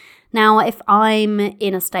time. Now, if I'm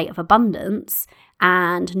in a state of abundance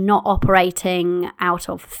and not operating out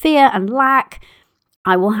of fear and lack,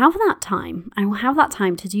 I will have that time. I will have that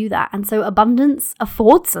time to do that. And so abundance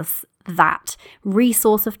affords us that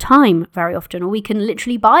resource of time very often, or we can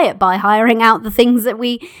literally buy it by hiring out the things that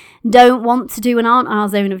we don't want to do and aren't our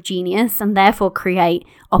zone of genius, and therefore create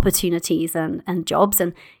opportunities and jobs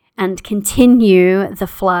and continue the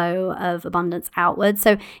flow of abundance outwards.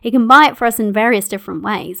 So it can buy it for us in various different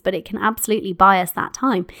ways, but it can absolutely buy us that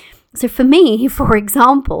time. So for me, for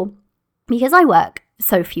example, because I work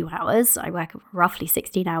so few hours, I work roughly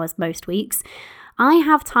 16 hours most weeks, I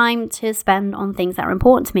have time to spend on things that are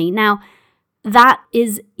important to me. Now, that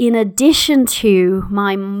is in addition to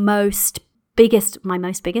my most basic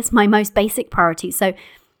priorities. So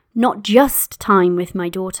not just time with my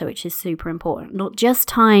daughter, which is super important, not just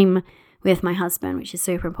time with my husband, which is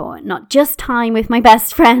super important, not just time with my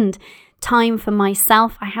best friend, time for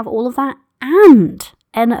myself. I have all of that and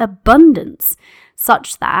an abundance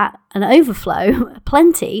such that, an overflow,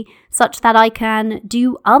 plenty, such that I can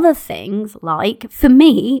do other things like, for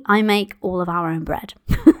me, I make all of our own bread.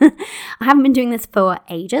 I haven't been doing this for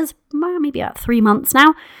ages, maybe about 3 months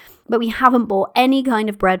now, but we haven't bought any kind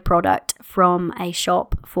of bread product from a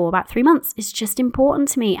shop for about 3 months. It's just important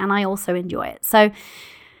to me, and I also enjoy it. So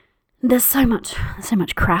there's so much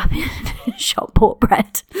crap in shop bought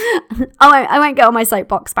bread. I won't go on my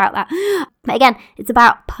soapbox about that. But again, it's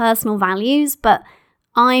about personal values, but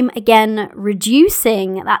I'm again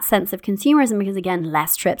reducing that sense of consumerism because again,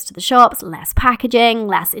 less trips to the shops, less packaging,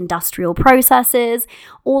 less industrial processes,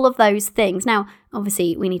 all of those things. Now,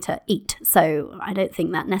 obviously we need to eat. So I don't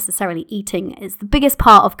think that necessarily eating is the biggest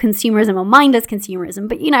part of consumerism or mindless consumerism.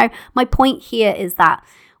 But my point here is that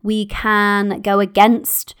we can go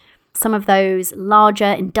against some of those larger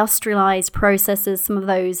industrialized processes, some of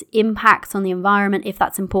those impacts on the environment, if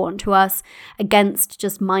that's important to us, against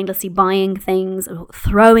just mindlessly buying things or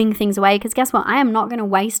throwing things away. Because guess what? I am not going to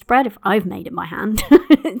waste bread if I've made it by hand.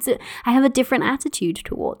 I have a different attitude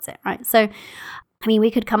towards it, right? So, we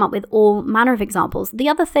could come up with all manner of examples. The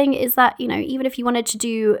other thing is that, even if you wanted to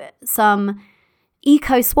do some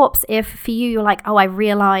eco swaps, if for you're like, I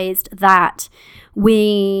realized that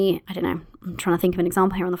I'm trying to think of an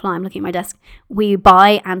example here on the fly. I'm looking at my desk. We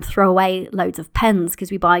buy and throw away loads of pens because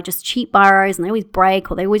we buy just cheap biros and they always break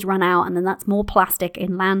or they always run out, and then that's more plastic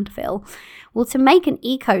in landfill. Well, to make an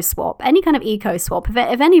eco swap, any kind of eco swap, if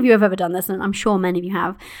any of you have ever done this, and I'm sure many of you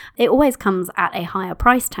have, it always comes at a higher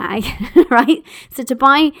price tag, right? So to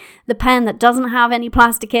buy the pen that doesn't have any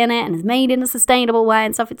plastic in it and is made in a sustainable way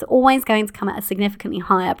and stuff, it's always going to come at a significantly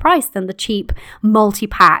higher price than the cheap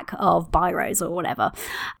multi-pack of biros or whatever.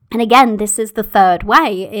 And again, this is the third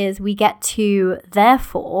way, is we get to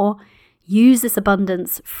therefore use this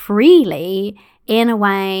abundance freely in a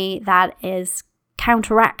way that is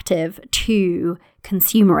counteractive to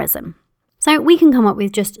consumerism. So we can come up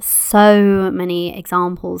with just so many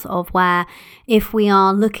examples of where if we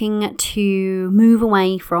are looking to move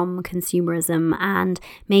away from consumerism and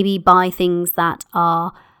maybe buy things that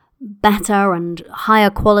are better and higher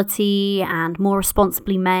quality and more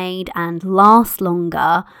responsibly made and last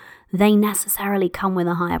longer, they necessarily come with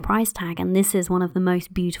a higher price tag. And this is one of the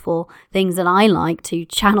most beautiful things that I like to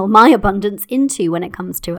channel my abundance into when it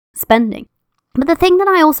comes to spending. But the thing that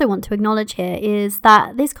I also want to acknowledge here is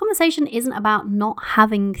that this conversation isn't about not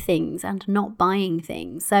having things and not buying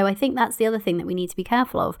things. So I think that's the other thing that we need to be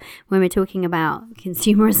careful of when we're talking about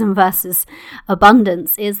consumerism versus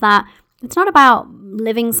abundance, is that it's not about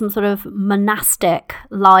living some sort of monastic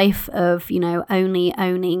life of, only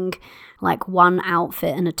owning like one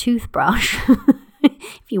outfit and a toothbrush.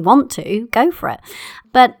 If you want to, go for it.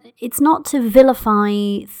 But it's not to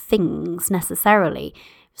vilify things necessarily.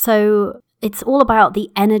 So it's all about the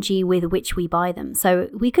energy with which we buy them. So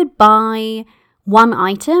we could buy one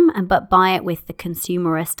item but buy it with the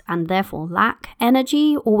consumerist and therefore lack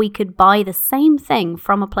energy, or we could buy the same thing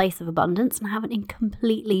from a place of abundance and have a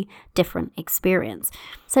completely different experience.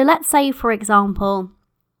 So let's say, for example,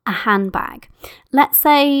 a handbag. Let's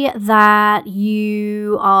say that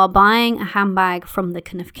you are buying a handbag from the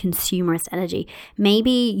kind of consumerist energy. Maybe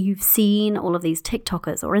you've seen all of these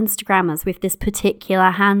TikTokers or Instagrammers with this particular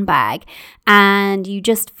handbag, and you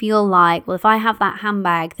just feel like, well, if I have that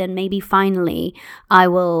handbag, then maybe finally I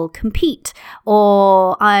will compete,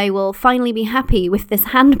 or I will finally be happy with this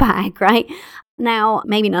handbag, right? Now,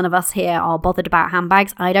 maybe none of us here are bothered about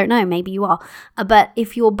handbags. I don't know. Maybe you are. But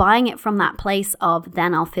if you're buying it from that place of,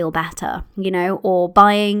 then I'll feel better, or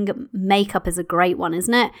buying makeup is a great one,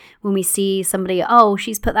 isn't it? When we see somebody, oh,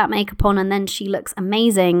 she's put that makeup on and then she looks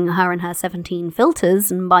amazing, her and her 17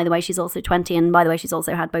 filters. And by the way, she's also 20. And by the way, she's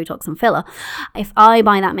also had Botox and filler. If I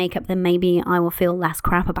buy that makeup, then maybe I will feel less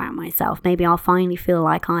crap about myself. Maybe I'll finally feel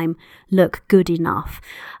like I'm look good enough.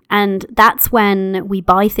 And that's when we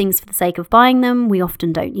buy things for the sake of buying them. We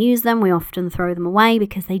often don't use them. We often throw them away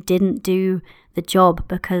because they didn't do the job,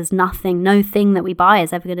 because no thing that we buy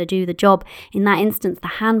is ever going to do the job. In that instance, the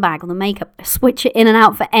handbag or the makeup, switch it in and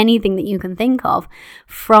out for anything that you can think of,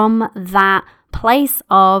 from that place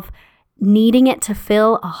of needing it to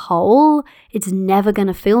fill a hole. It's never going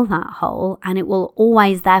to fill that hole, and it will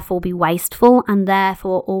always therefore be wasteful and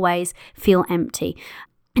therefore always feel empty.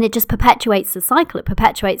 And it just perpetuates the cycle. It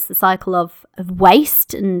perpetuates the cycle of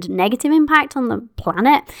waste and negative impact on the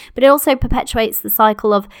planet. But it also perpetuates the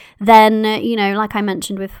cycle of then, like I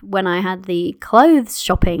mentioned with when I had the clothes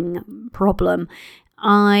shopping problem,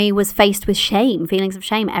 I was faced with feelings of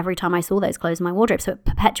shame every time I saw those clothes in my wardrobe. So it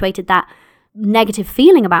perpetuated that negative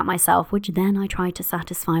feeling about myself, which then I try to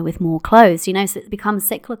satisfy with more clothes, so it becomes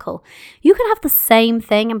cyclical. You can have the same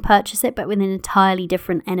thing and purchase it, but with an entirely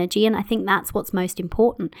different energy. And I think that's what's most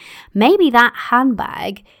important. Maybe that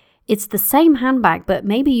handbag, it's the same handbag, but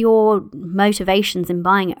maybe your motivations in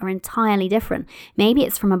buying it are entirely different. Maybe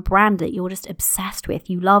it's from a brand that you're just obsessed with.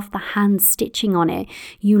 You love the hand stitching on it.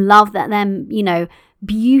 You love that them,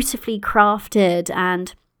 beautifully crafted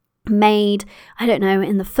and made, I don't know,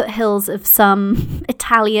 in the foothills of some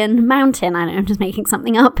Italian mountain. I don't know, I'm just making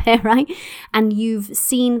something up here, right? And you've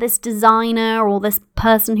seen this designer or this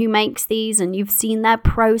person who makes these, and you've seen their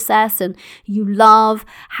process, and you love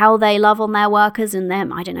how they love on their workers, and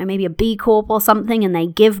them, I don't know, maybe a B Corp or something, and they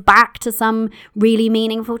give back to some really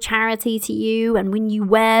meaningful charity to you. And when you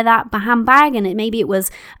wear that handbag, and maybe it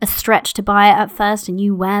was a stretch to buy it at first, and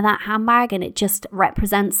you wear that handbag and it just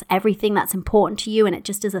represents everything that's important to you, and it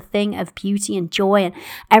just is a thing of beauty and joy, and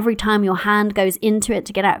every time your hand goes into it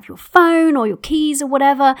to get out of your phone or your keys or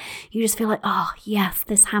whatever, you just feel like, oh yes,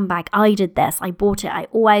 this handbag, I did this, I bought it, I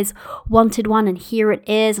always wanted one, and here it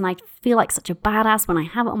is, and I feel like such a badass when I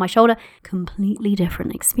have it on my shoulder. Completely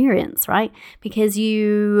different experience, right? Because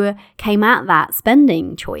you came at that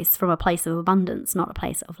spending choice from a place of abundance, not a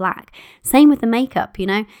place of lack. Same with the makeup,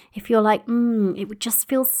 if you're like, it would just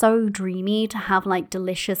feel so dreamy to have like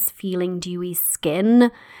delicious feeling dewy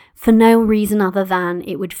skin, for no reason other than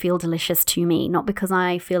it would feel delicious to me, not because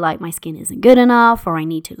I feel like my skin isn't good enough, or I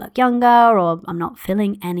need to look younger, or I'm not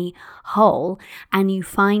filling any hole. And you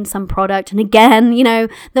find some product, and again,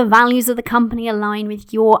 the values of the company align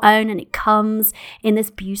with your own, and it comes in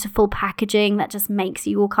this beautiful packaging that just makes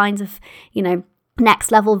you all kinds of,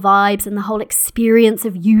 next level vibes and the whole experience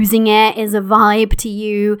of using it is a vibe to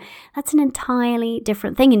you, that's an entirely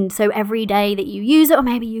different thing. And so every day that you use it, or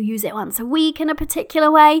maybe you use it once a week in a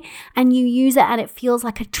particular way, and you use it and it feels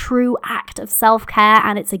like a true act of self-care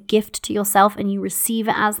and it's a gift to yourself and you receive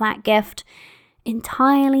it as that gift,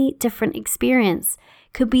 entirely different experience.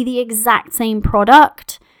 Could be the exact same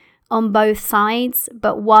product on both sides,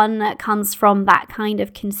 but one that comes from that kind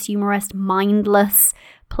of consumerist, mindless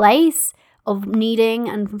place of needing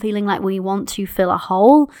and feeling like we want to fill a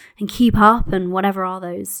hole and keep up and whatever are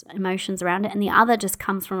those emotions around it. And the other just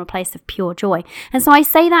comes from a place of pure joy. And so I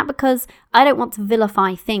say that because I don't want to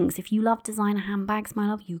vilify things. If you love designer handbags, my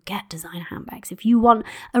love, you get designer handbags. If you want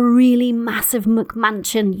a really massive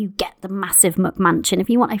McMansion, you get the massive McMansion. If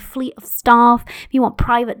you want a fleet of staff, if you want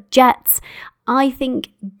private jets, I think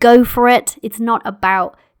go for it. It's not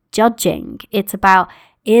about judging. It's about,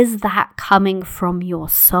 is that coming from your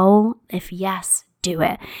soul? If yes, do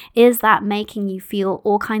it. Is that making you feel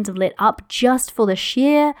all kinds of lit up just for the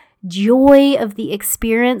sheer joy of the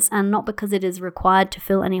experience and not because it is required to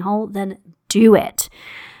fill any hole? Then do it.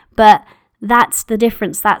 But that's the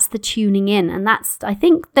difference. That's the tuning in. And that's, I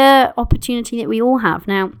think, the opportunity that we all have.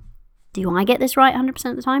 Now, do I get this right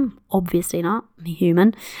 100% of the time? Obviously not. I'm a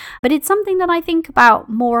human. But it's something that I think about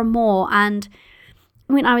more and more. And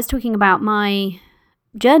when I was talking about my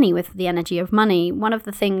journey with the energy of money, one of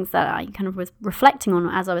the things that I kind of was reflecting on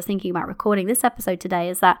as I was thinking about recording this episode today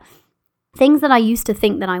is that things that I used to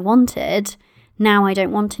think that I wanted, now I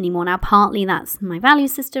don't want anymore. Now, partly that's my value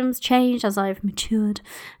systems changed as I've matured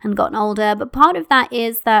and gotten older, but part of that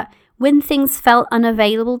is that when things felt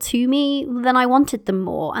unavailable to me, then I wanted them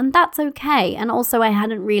more, and that's okay. And also I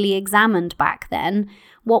hadn't really examined back then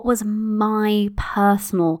what was my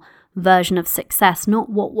personal version of success, not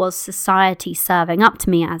what was society serving up to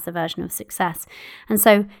me as a version of success. And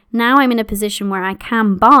so now I'm in a position where I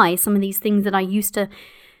can buy some of these things that I used to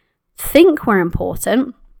think were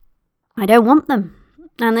important. I don't want them.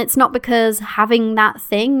 And it's not because having that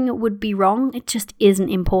thing would be wrong. It just isn't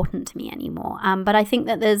important to me anymore. But I think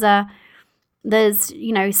that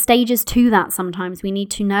there's stages to that. Sometimes we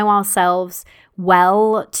need to know ourselves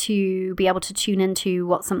well to be able to tune into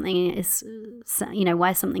what something is,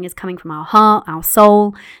 where something is coming from our heart, our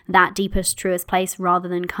soul, that deepest, truest place, rather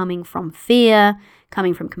than coming from fear,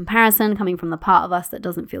 coming from comparison, coming from the part of us that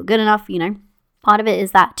doesn't feel good enough. Part of it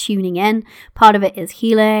is that tuning in. Part of it is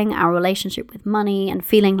healing our relationship with money and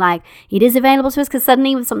feeling like it is available to us, because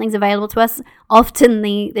suddenly when something's available to us, often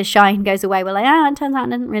the shine goes away. We're like, it turns out I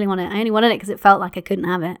didn't really want it. I only wanted it because it felt like I couldn't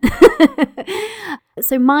have it.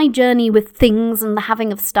 So my journey with things and the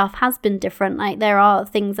having of stuff has been different. Like, there are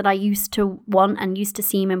things that I used to want and used to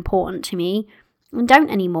seem important to me and don't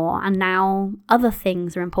anymore. And now other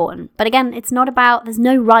things are important. But again, it's not about, there's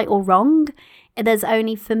no right or wrong. There's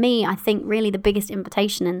only, for me, I think really the biggest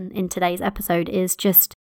invitation in today's episode is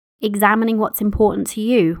just examining what's important to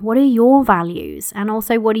you. What are your values? And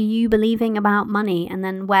also, what are you believing about money? And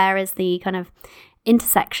then where is the kind of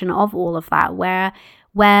intersection of all of that? Where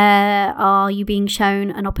are you being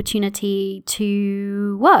shown an opportunity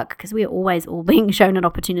to work? Because we are always all being shown an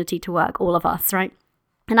opportunity to work, all of us, right?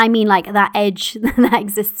 And I mean, like, that edge that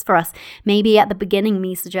exists for us. Maybe at the beginning,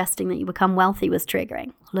 me suggesting that you become wealthy was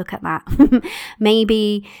triggering. Look at that.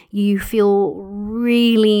 Maybe you feel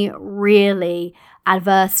really, really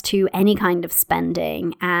adverse to any kind of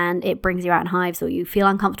spending and it brings you out in hives, or you feel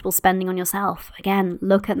uncomfortable spending on yourself. Again,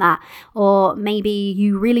 look at that. Or maybe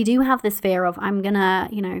you really do have this fear of, I'm gonna,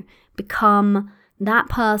 become that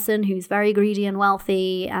person who's very greedy and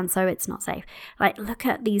wealthy, and so it's not safe. Like, look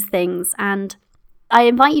at these things, and I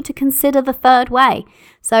invite you to consider the third way.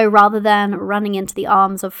 So rather than running into the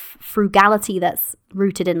arms of frugality that's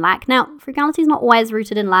rooted in lack. Now, frugality is not always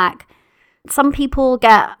rooted in lack. Some people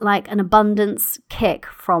get like an abundance kick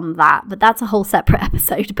from that, but that's a whole separate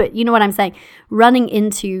episode. But you know what I'm saying? Running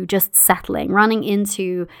into just settling, running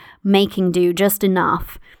into making do just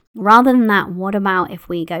enough. Rather than that, what about if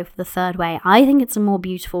we go for the third way? I think it's a more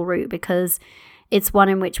beautiful route because it's one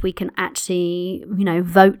in which we can actually,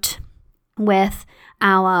 vote with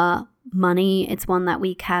our money. It's one that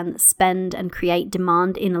we can spend and create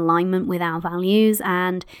demand in alignment with our values,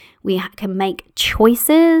 and we can make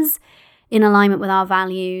choices in alignment with our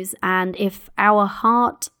values. And if our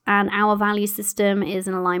heart and our value system is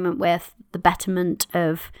in alignment with the betterment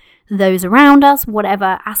of those around us,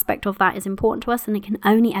 whatever aspect of that is important to us, then it can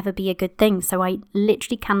only ever be a good thing. So I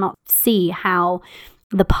literally cannot see how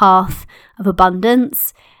the path of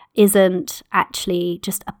abundance isn't actually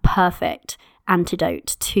just a perfect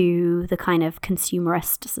antidote to the kind of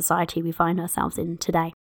consumerist society we find ourselves in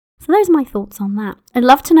today. So those are my thoughts on that. I'd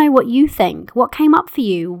love to know what you think. What came up for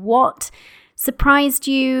you? What surprised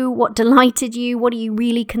you? What delighted you? What are you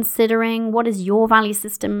really considering? What is your value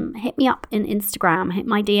system? Hit me up in Instagram. Hit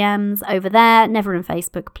my DMs over there. Never in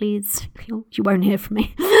Facebook, please. You won't hear from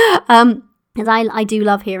me. Because I do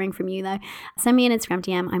love hearing from you, though. Send me an Instagram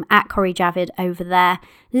DM. I'm at Corey Javid over there.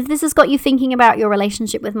 If this has got you thinking about your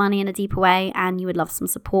relationship with money in a deeper way and you would love some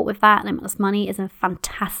support with that, Limitless Money is a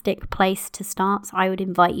fantastic place to start. So I would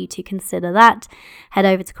invite you to consider that. Head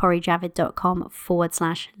over to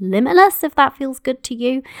CoreyJavid.com/limitless if that feels good to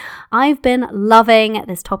you. I've been loving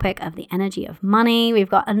this topic of the energy of money. They've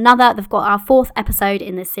got our 4th episode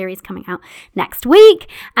in this series coming out next week.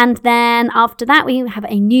 And then after that, we have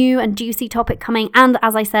a new and juicy topic coming. And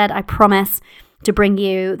as I said, I promise to bring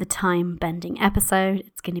you the time-bending episode.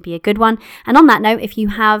 It's going to be a good one. And on that note, if you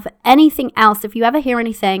have anything else, if you ever hear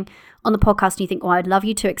anything on the podcast and you think, I'd love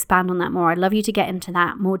you to expand on that more, I'd love you to get into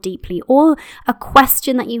that more deeply, or a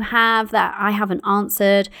question that you have that I haven't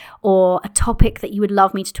answered, or a topic that you would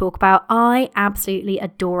love me to talk about, I absolutely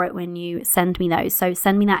adore it when you send me those. So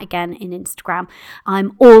send me that again in Instagram.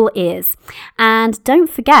 I'm all ears. And don't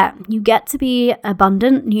forget, you get to be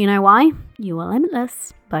abundant. You know why? You are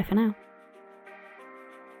limitless. Bye for now.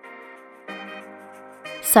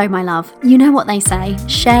 So my love, you know what they say,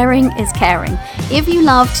 sharing is caring. If you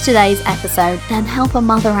loved today's episode, then help a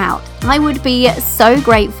mother out. I would be so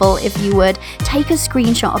grateful if you would take a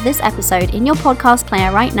screenshot of this episode in your podcast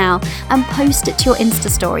player right now and post it to your Insta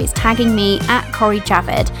stories, tagging me at Corey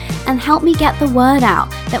Javid, and help me get the word out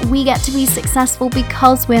that we get to be successful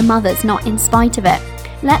because we're mothers, not in spite of it.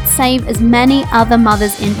 Let's save as many other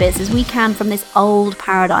mothers in biz as we can from this old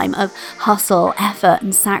paradigm of hustle, effort,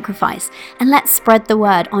 and sacrifice. And let's spread the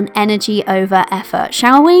word on energy over effort,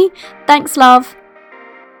 shall we? Thanks, love.